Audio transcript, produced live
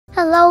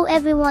Hello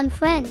everyone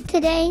friend.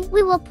 Today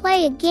we will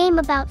play a game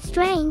about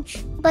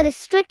strange, but a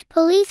strict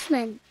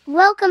policeman.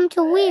 Welcome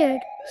to Weird,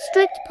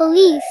 Strict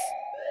Police.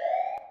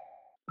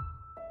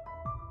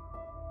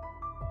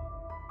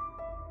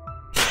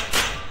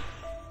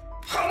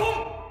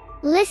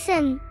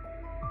 Listen.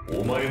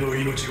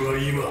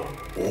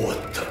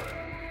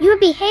 Your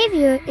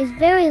behavior is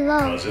very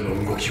low.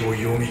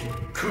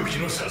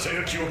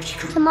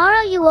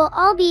 Tomorrow you will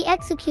all be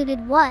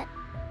executed. What?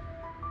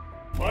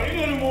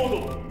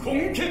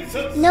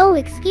 No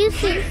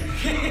excuses.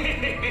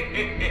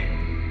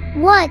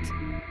 What?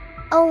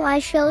 Oh, I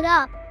showed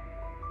up.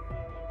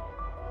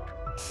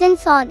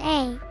 Since on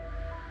A.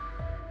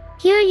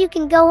 Here you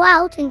can go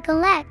out and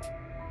collect.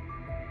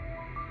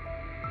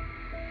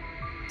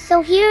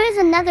 So here is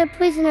another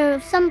prisoner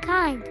of some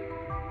kind.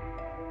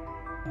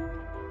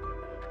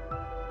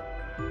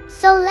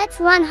 So let's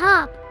run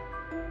hop.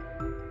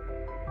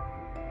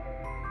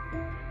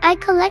 I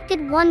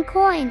collected 1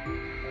 coin.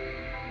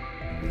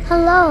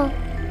 Hello.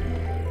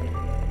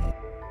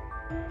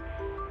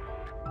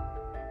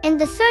 And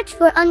the search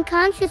for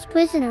unconscious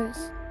prisoners.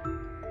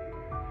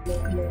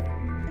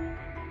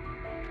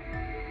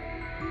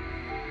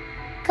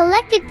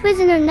 Collected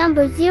prisoner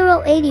number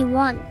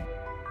 081.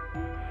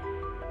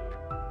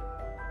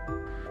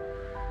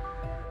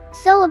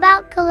 So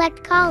about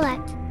collect.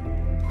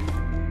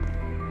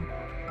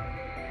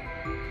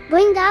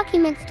 Bring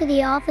documents to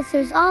the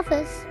officer's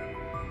office.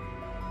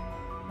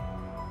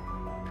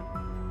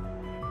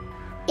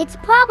 It's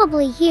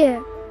probably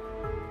here.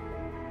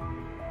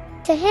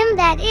 To him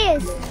that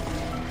is.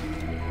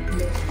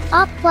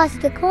 Up plus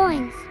the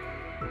coins.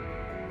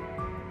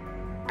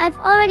 I've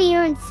already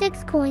earned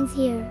 6 coins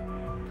here.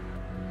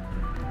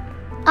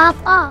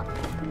 Up.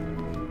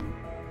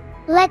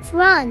 Let's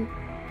run.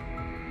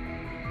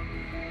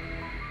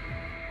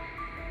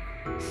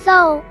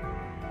 So,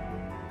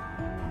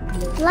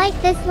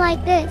 like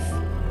this.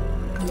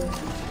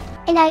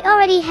 And I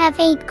already have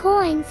 8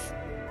 coins.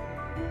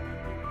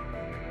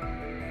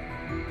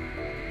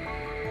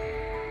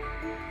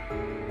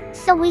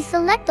 So we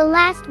select the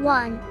last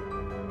one.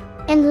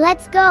 And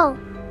let's go.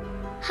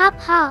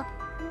 Hop.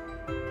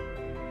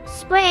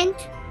 Sprint.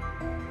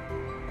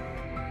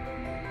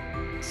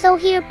 So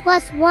here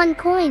plus 1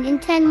 coin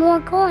and 10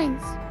 more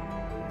coins.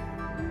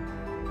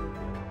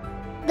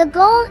 The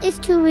goal is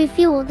to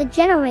refuel the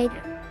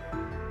generator.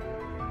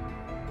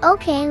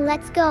 Okay,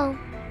 let's go.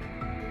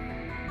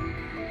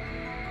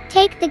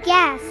 Take the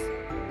gas.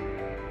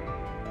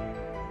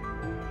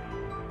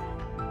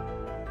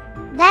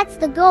 That's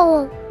the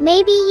goal.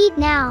 Maybe eat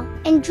now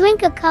and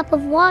drink a cup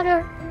of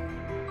water.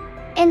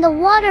 And the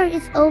water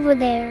is over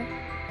there.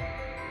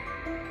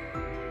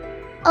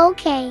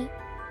 Okay.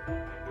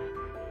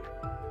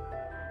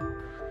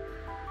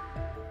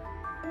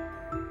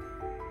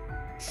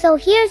 So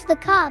here's the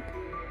cup.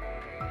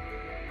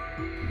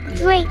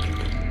 Drink.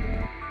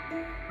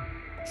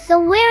 So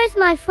where is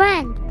my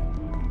friend?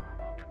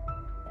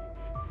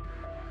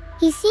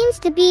 He seems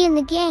to be in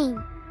the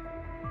game.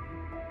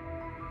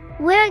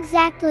 Where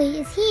exactly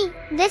is he?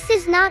 This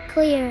is not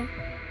clear.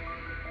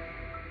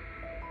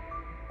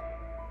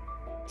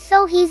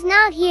 So he's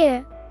not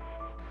here.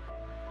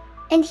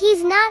 And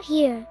he's not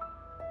here.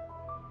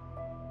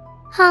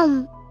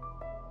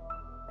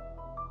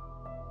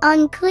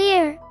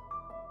 Unclear.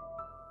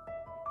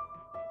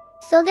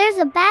 So there's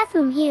a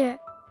bathroom here.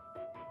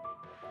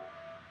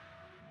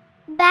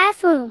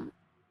 Bathroom.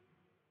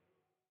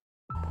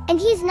 And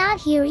he's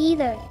not here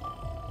either.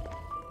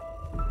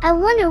 I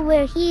wonder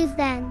where he is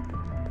then.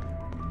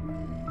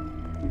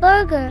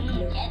 Burger.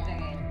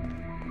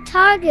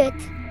 Target.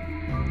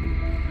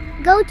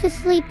 Go to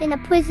sleep in a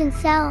prison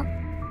cell.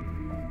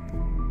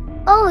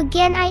 Oh,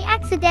 again I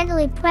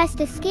accidentally pressed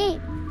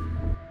escape.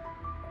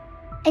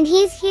 And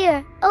he's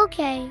here.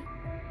 Okay.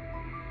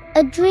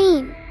 A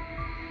dream.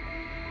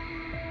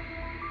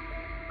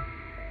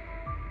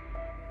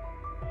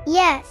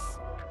 Yes.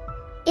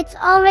 It's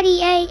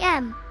already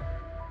AM.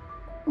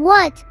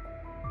 What?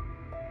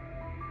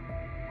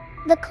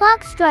 The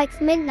clock strikes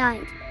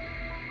midnight.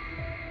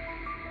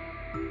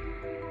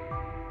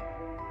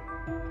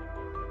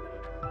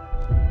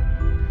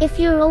 If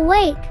you're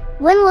awake,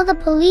 when will the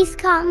police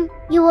come?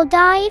 You will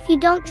die if you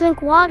don't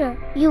drink water.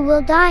 You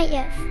will die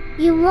if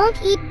you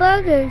won't eat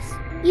burgers.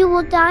 You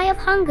will die of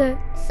hunger.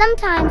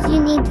 Sometimes you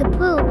need to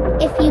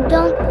poop. If you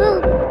don't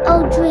poop,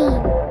 oh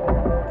dream.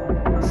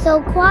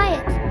 So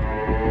quiet.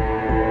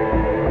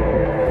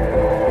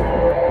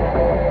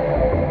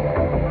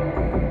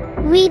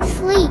 Read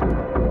sleep.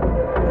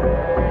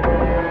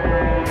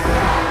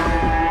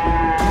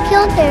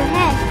 Killed their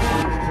head.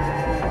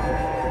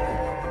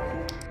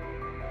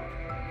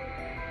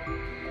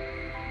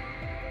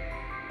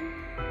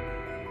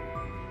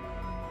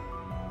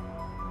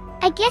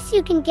 I guess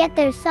you can get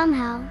there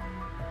somehow.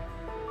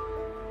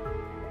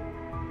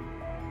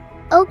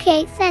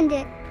 Okay, send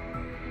it.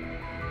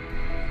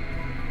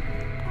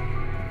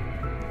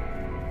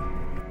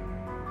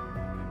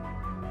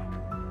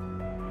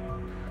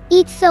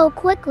 Eat so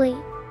quickly.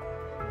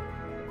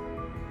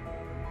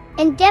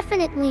 And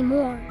definitely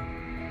more.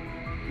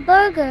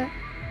 burger.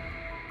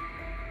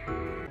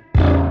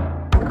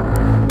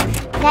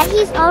 That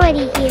he's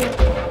already here.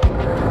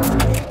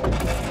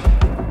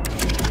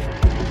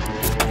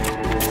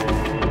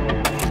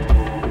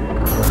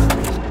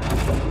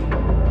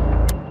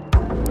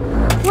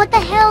 What the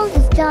hell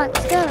is Dot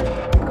Stir?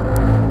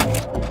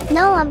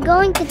 No, I'm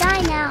going to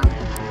die now.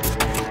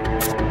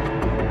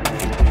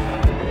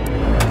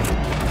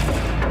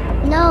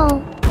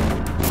 No.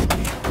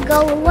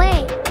 Go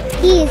away.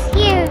 He is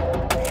here.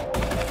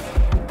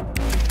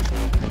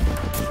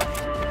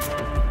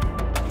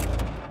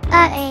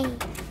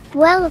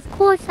 Well, of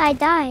course I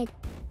died.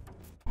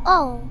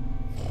 Oh.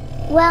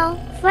 Well,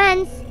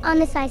 friends,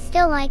 honest I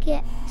still like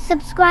it.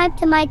 Subscribe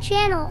to my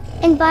channel,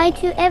 and bye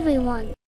to everyone.